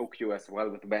world, Tokyo as well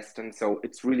with Western. So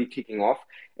it's really kicking off.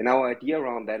 And our idea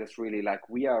around that is really like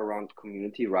we are around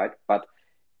community, right? But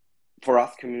for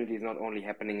us, community is not only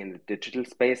happening in the digital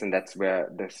space, and that's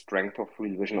where the strength of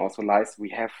Real Vision also lies. We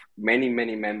have many,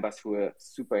 many members who are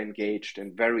super engaged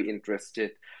and very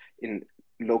interested in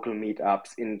local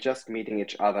meetups, in just meeting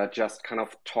each other, just kind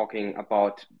of talking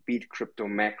about, be it crypto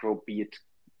macro, be it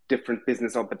different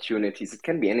business opportunities. It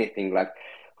can be anything, like,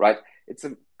 right? It's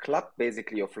a club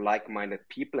basically of like-minded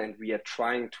people, and we are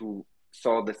trying to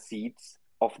sow the seeds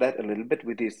of that a little bit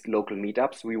with these local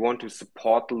meetups. We want to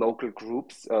support local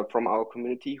groups from our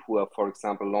community who are, for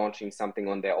example, launching something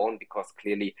on their own, because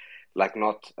clearly, like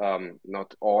not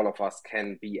all of us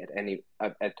can be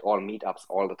at all meetups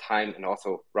all the time. And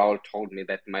also, Raul told me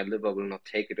that my liver will not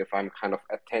take it if I'm kind of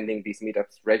attending these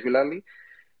meetups regularly.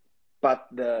 But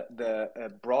the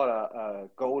broader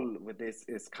goal with this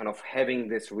is kind of having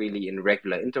this really in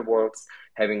regular intervals,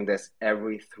 having this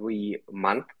every 3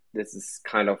 months. This is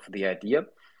kind of the idea,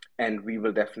 and we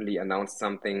will definitely announce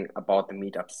something about the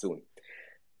meetup soon.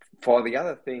 For the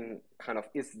other thing, kind of,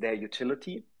 is their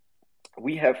utility.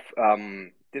 We have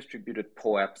distributed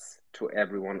POAPs to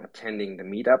everyone attending the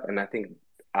meetup, and I think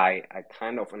I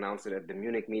kind of announced it at the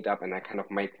Munich meetup, and I kind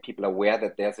of made people aware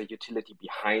that there's a utility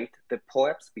behind the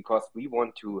POAPs, because we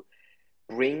want to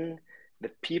bring the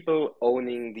people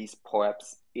owning these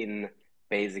POAPs in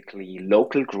basically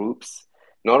local groups,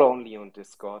 not only on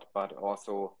Discord, but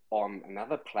also on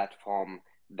another platform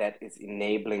that is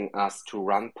enabling us to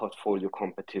run portfolio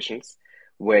competitions,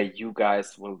 where you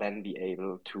guys will then be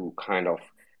able to kind of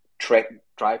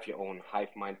drive your own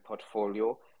HiveMind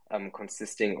portfolio,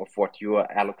 consisting of what you are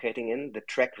allocating in. The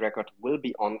track record will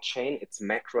be on-chain. It's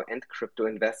macro and crypto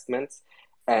investments,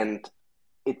 and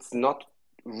it's not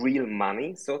real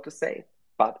money, so to say,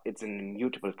 but it's an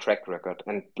immutable track record.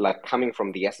 And like, coming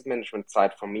from the asset management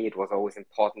side, for me, it was always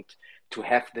important to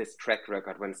have this track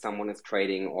record when someone is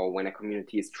trading or when a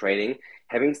community is trading.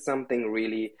 Having something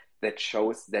really that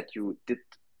shows that you did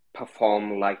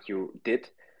perform like you did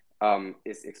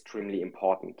is extremely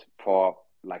important for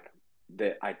like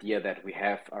the idea that we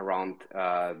have around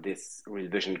this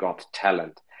Real Vision Got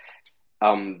Talent.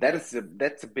 That's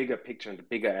a bigger picture and a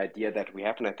bigger idea that we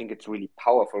have, and I think it's really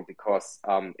powerful because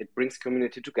it brings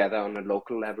community together on a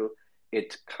local level.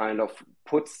 It kind of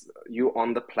puts you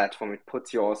on the platform. It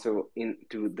puts you also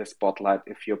into the spotlight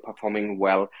if you're performing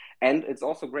well, and it's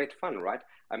also great fun, right?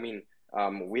 I mean,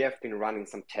 we have been running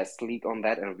some test league on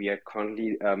that, and we are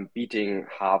currently beating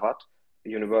Harvard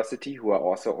University, who are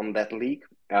also on that league.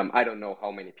 I don't know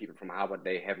how many people from Harvard,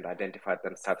 they haven't identified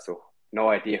themselves, so no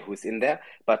idea who's in there,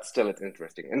 but still it's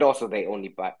interesting. And also they only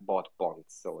bought bonds,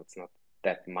 so it's not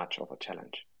that much of a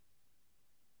challenge.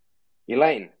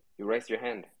 Elaine, you raised your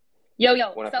hand. Yo.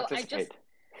 Wanna So participate?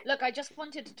 I just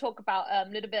wanted to talk about a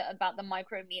little bit about the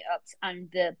micro meetups and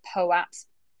the POAPs.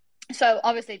 So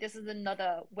obviously this is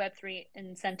another Web3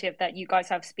 incentive that you guys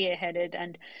have spearheaded,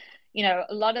 and you know,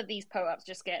 a lot of these POAPs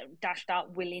just get dashed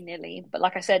out willy-nilly. But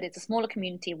like I said, it's a smaller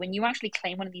community. When you actually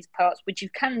claim one of these POAPs, which you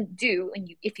can do, and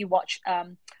if you watch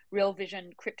Real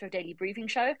Vision Crypto Daily Briefing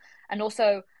Show, and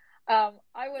also I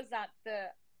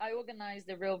organized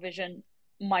the Real Vision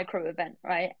micro event,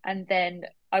 right? And then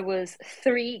I was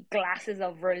 3 glasses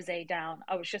of rosé down.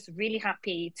 I was just really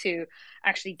happy to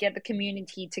actually get the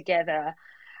community together.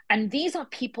 And these are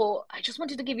people, I just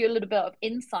wanted to give you a little bit of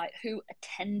insight who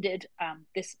attended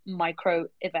this micro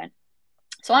event.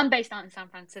 So I'm based out in San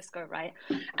Francisco, right?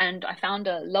 And I found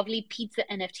a lovely pizza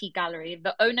NFT gallery.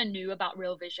 The owner knew about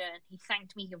Real Vision. He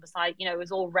thanked me. He was like, you know, it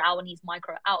was all Raul and his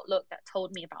micro outlook that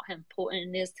told me about how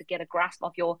important it is to get a grasp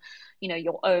of your, you know,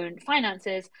 your own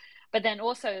finances. But then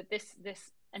also this,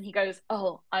 and he goes,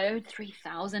 oh, I own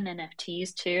 3,000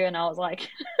 NFTs too. And I was like,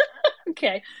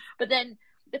 okay. But then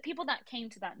the people that came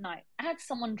to that night, I had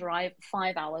someone drive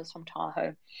 5 hours from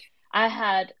Tahoe. I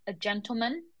had a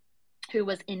gentleman who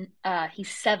was in his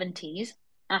 70s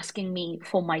asking me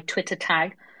for my Twitter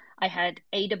tag. I had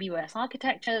AWS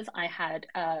architectures. I had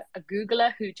a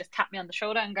Googler who just tapped me on the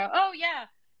shoulder and go, oh yeah,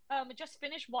 I just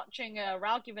finished watching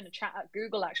Raul giving a chat at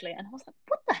Google actually. And I was like,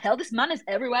 what the hell? This man is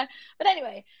everywhere. But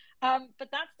anyway, but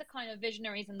that's the kind of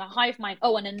visionaries in the HiveMind.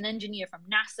 Oh, and an engineer from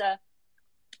NASA.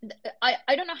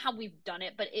 I don't know how we've done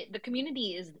it, but the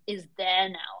community is there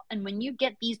now. And when you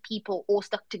get these people all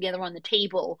stuck together on the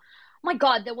table, my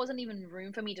God, there wasn't even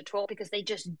room for me to talk because they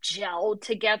just gelled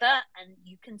together and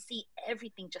you can see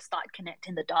everything just started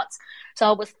connecting the dots. So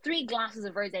I was 3 glasses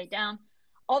of rosé down.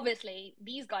 Obviously,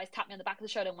 these guys tapped me on the back of the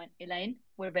shoulder and went, Elaine,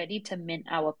 we're ready to mint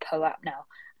our POAP now.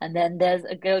 And then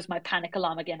goes my panic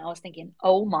alarm again. I was thinking,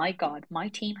 oh my God, my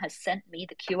team has sent me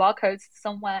the QR codes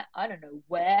somewhere. I don't know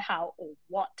where, how, or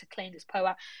what to claim this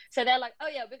POAP. So they're like, oh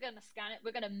yeah, we're going to scan it.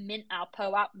 We're going to mint our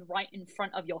POAP right in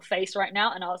front of your face right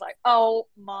now. And I was like, oh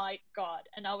my God.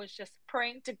 And I was just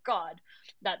praying to God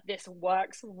that this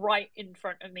works right in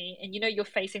front of me. And you're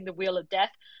facing the wheel of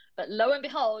death. But lo and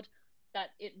behold,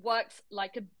 that it works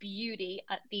like a beauty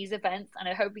at these events. And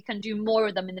I hope we can do more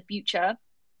of them in the future.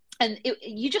 And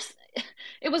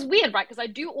it was weird, right? Because I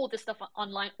do all this stuff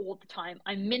online all the time.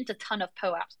 I mint a ton of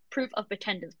POAPs, proof of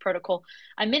attendance protocol.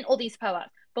 I mint all these POAPs.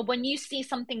 But when you see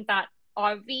something that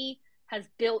RV has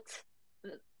built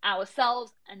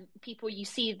ourselves and people, you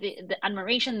see the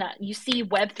admiration that you see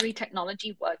Web3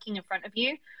 technology working in front of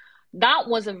you. That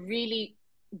was a really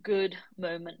good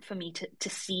moment for me to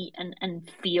see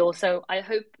and feel. So I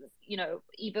hope,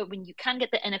 either when you can get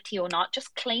the NFT or not,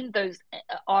 just claim those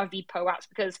RV POAPs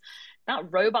because that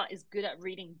robot is good at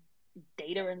reading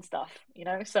data and stuff,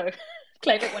 so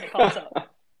claim it when it comes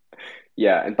up.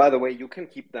 Yeah, and by the way, you can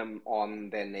keep them on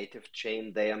their native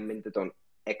chain. They are minted on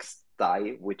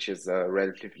XDAI, which is a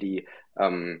relatively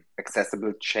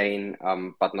accessible chain,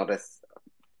 but not as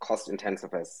cost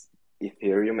intensive as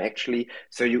Ethereum actually.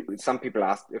 So some people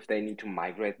ask if they need to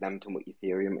migrate them to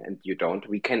Ethereum, and you don't.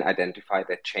 We can identify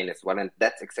that chain as well, and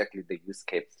that's exactly the use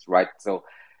case, right? So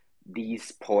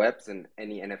these POAPs and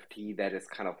any NFT that is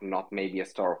kind of not maybe a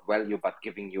store of value, but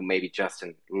giving you maybe just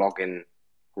a login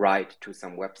right to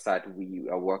some website we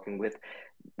are working with,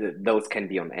 those can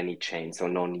be on any chain, so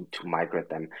no need to migrate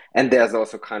them. And there's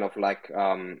also kind of like,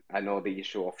 I know the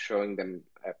issue of showing them,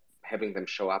 having them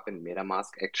show up in MetaMask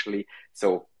actually.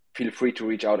 So feel free to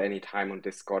reach out anytime on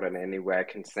Discord and anywhere. I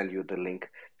can send you the link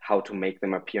how to make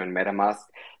them appear on MetaMask.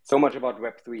 So much about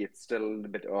Web3, it's still a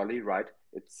little bit early, right?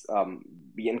 It's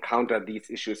we encounter these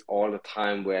issues all the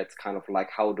time where it's kind of like,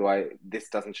 this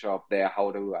doesn't show up there,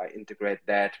 how do I integrate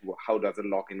that? How does a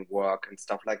login work and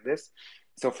stuff like this?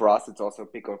 So for us, it's also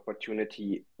a big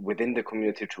opportunity within the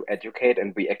community to educate,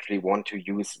 and we actually want to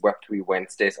use Web3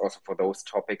 Wednesdays also for those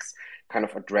topics, kind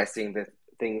of addressing the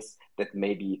things that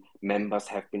maybe members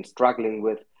have been struggling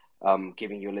with,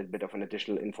 giving you a little bit of an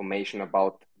additional information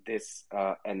about this,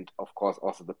 and of course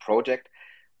also the project.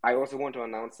 I also want to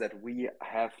announce that we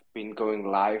have been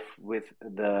going live with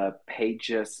the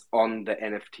pages on the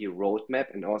NFT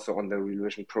roadmap and also on the Real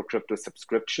Vision Pro Crypto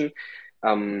subscription.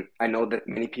 I know that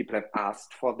many people have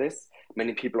asked for this.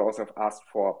 Many people also have asked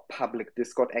for public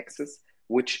Discord access,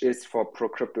 which is for Pro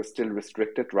Crypto still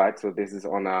restricted, right? So this is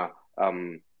on a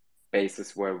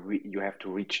basis where you have to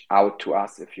reach out to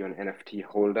us if you're an NFT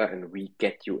holder and we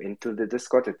get you into the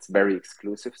Discord. It's very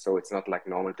exclusive, so it's not like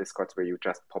normal Discords where you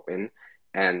just pop in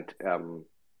and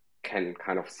can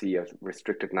kind of see a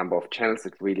restricted number of channels.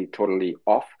 It's really totally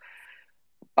off.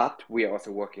 But we are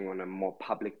also working on a more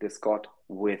public Discord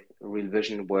with Real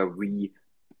Vision, where we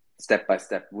step by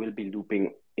step will be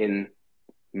looping in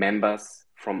members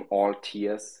from all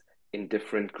tiers in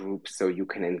different groups, so you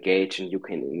can engage and you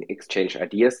can exchange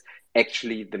ideas.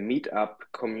 Actually, the Meetup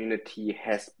community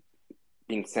has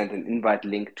been sent an invite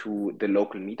link to the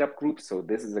local Meetup group, so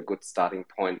this is a good starting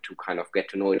point to kind of get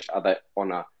to know each other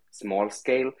on a small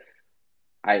scale.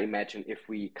 I imagine if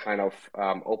we kind of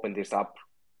open this up,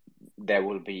 there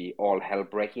will be all hell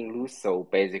breaking loose. So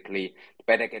basically,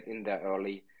 better get in there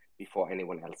early before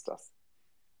anyone else does.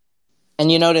 And,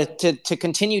 to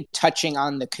continue touching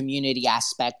on the community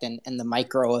aspect and the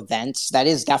micro events, that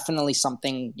is definitely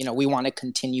something, we want to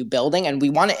continue building, and we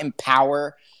want to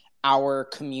empower our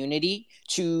community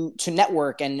to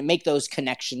network and make those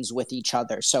connections with each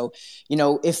other. So,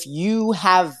 if you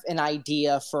have an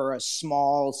idea for a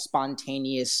small,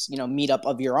 spontaneous, meetup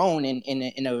of your own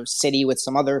in a city with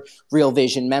some other Real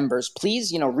Vision members,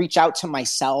 please, reach out to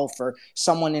myself or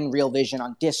someone in Real Vision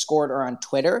on Discord or on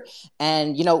Twitter.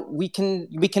 And, we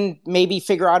can maybe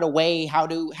figure out a way how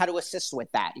to assist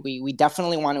with that. We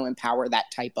definitely want to empower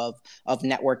that type of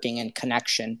networking and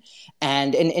connection.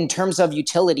 And in terms of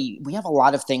utility, we have a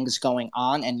lot of things going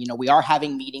on, and we are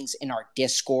having meetings in our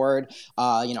Discord,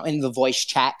 in the voice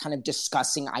chat, kind of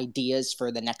discussing ideas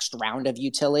for the next round of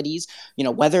utilities.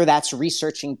 Whether that's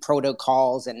researching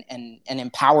protocols and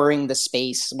empowering the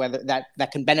space, whether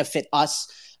that can benefit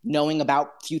us, knowing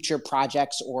about future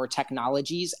projects or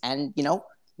technologies, and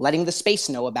letting the space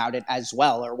know about it as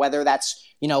well, or whether that's,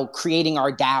 creating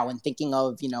our DAO and thinking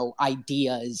of,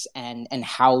 ideas and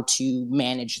how to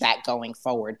manage that going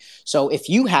forward. So if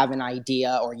you have an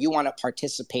idea or you want to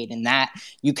participate in that,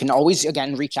 you can always,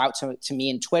 again, reach out to me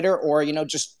in Twitter, or,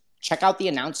 just check out the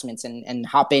announcements and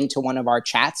hop into one of our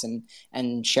chats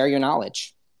and share your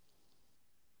knowledge.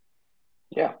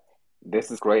 Yeah, this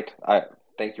is great. I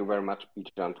thank you very much,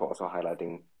 Bijan, for also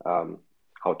highlighting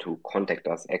how to contact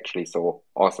us actually. So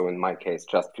also in my case,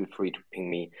 just feel free to ping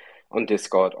me on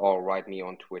Discord or write me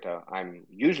on Twitter. I'm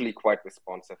usually quite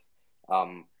responsive.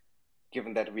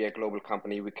 Given that we are a global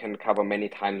company, we can cover many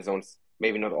time zones,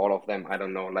 maybe not all of them. I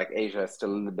don't know, like Asia is still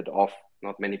a little bit off,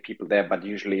 not many people there, but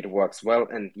usually it works well.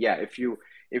 And yeah, if you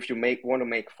want to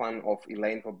make fun of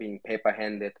Elaine for being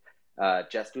paper-handed,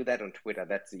 just do that on Twitter.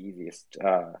 That's the easiest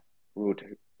route.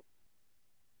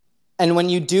 And when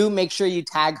you do, make sure you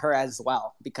tag her as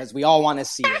well, because we all want to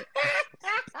see it.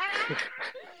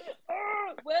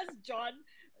 Where's John?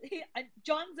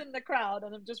 John's in the crowd,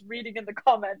 and I'm just reading in the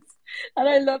comments. And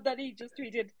I love that he just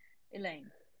tweeted, Elaine,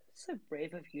 so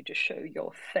brave of you to show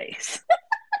your face.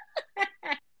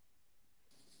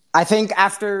 I think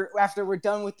after we're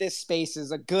done with this space,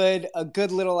 is a good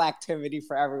little activity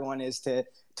for everyone is to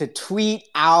tweet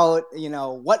out,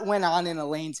 what went on in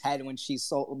Elaine's head when she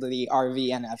sold the RV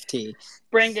NFT.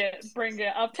 Bring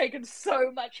it. I've taken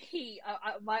so much heat.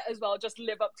 I might as well just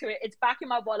live up to it. It's back in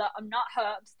my wallet. I'm not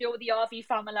hurt. I'm still the RV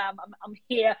family. I'm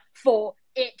here for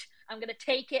it. I'm going to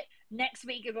take it. Next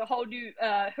week is a whole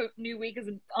new week, is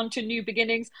onto new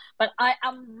beginnings. But I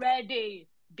am ready.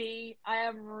 I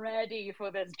am ready for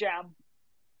this jam.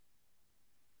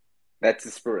 That's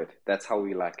the spirit. That's how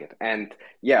we like it. And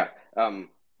yeah,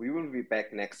 we will be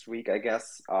back next week, I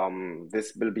guess.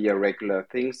 This will be a regular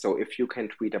thing. So if you can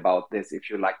tweet about this, if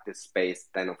you like this space,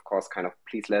 then of course,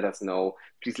 please let us know.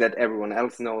 Please let everyone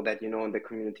else know that, in the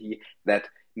community, that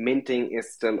minting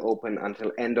is still open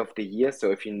until end of the year.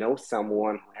 So if you know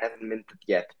someone who hasn't minted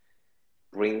yet,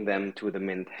 bring them to the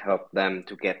mint, help them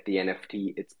to get the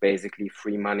NFT. It's basically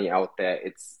free money out there.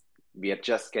 We are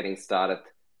just getting started.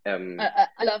 I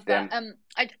love that.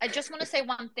 I just want to say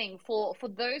one thing for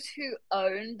those who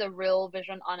own the Real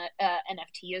Vision on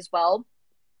NFT as well.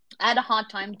 I had a hard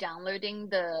time downloading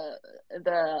the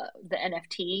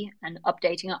NFT and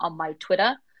updating it on my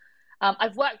Twitter.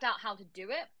 I've worked out how to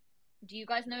do it. Do you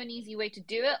guys know an easy way to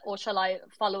do it, or shall I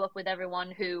follow up with everyone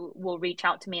who will reach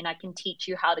out to me and I can teach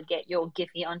you how to get your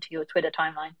Giphy onto your Twitter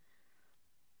timeline?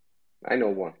 I know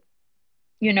one.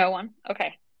 You know one?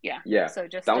 Okay. Yeah. So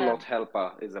just Download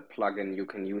Helper is a plugin you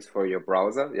can use for your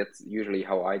browser. That's usually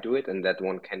how I do it, and that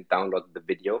one can download the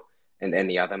video and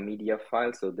any other media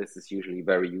file. So this is usually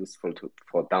very useful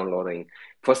for downloading,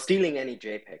 for stealing any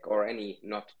JPEG or any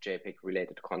not JPEG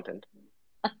related content.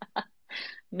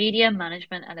 Media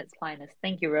management at its finest.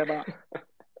 Thank you, Robot.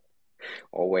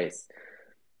 Always.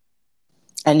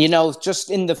 And,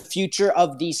 just in the future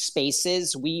of these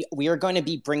spaces, we are going to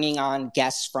be bringing on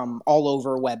guests from all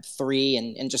over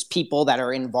Web3 and just people that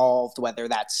are involved, whether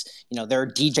that's, they're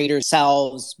DJs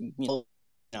themselves,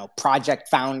 project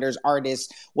founders,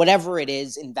 artists, whatever it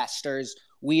is, investors.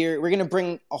 We're going to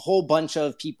bring a whole bunch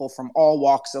of people from all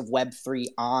walks of Web3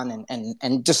 on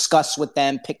and discuss with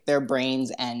them, pick their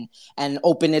brains, and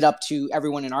open it up to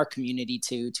everyone in our community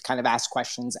to kind of ask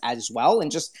questions as well,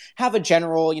 and just have a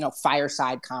general,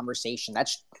 fireside conversation.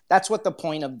 That's what the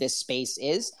point of this space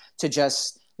is, to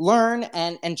just learn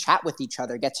and chat with each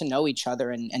other, get to know each other,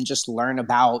 and just learn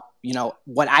about,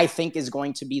 what I think is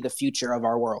going to be the future of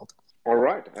our world. All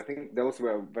right. I think those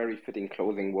were very fitting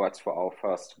closing words for our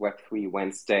first Web3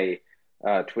 Wednesday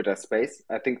Twitter space.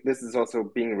 I think this is also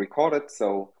being recorded,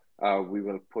 so we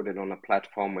will put it on a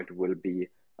platform. It will be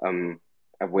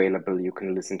available. You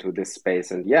can listen to this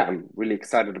space. And yeah, I'm really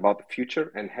excited about the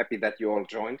future and happy that you all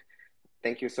joined.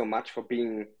 Thank you so much for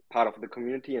being part of the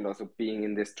community and also being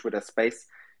in this Twitter space,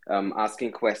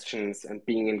 asking questions and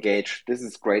being engaged. This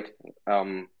is great.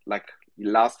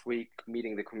 Last week,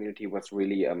 meeting the community was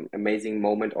really an amazing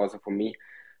moment also for me.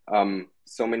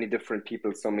 So many different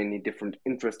people, so many different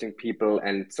interesting people,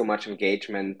 and so much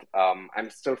engagement. I'm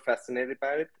still fascinated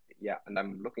by it. Yeah, and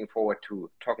I'm looking forward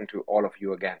to talking to all of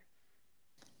you again.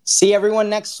 See everyone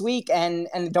next week, and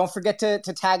don't forget to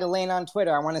tag Elaine on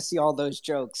Twitter. I want to see all those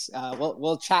jokes.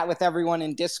 We'll chat with everyone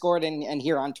in Discord and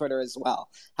here on Twitter as well.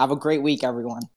 Have a great week, everyone.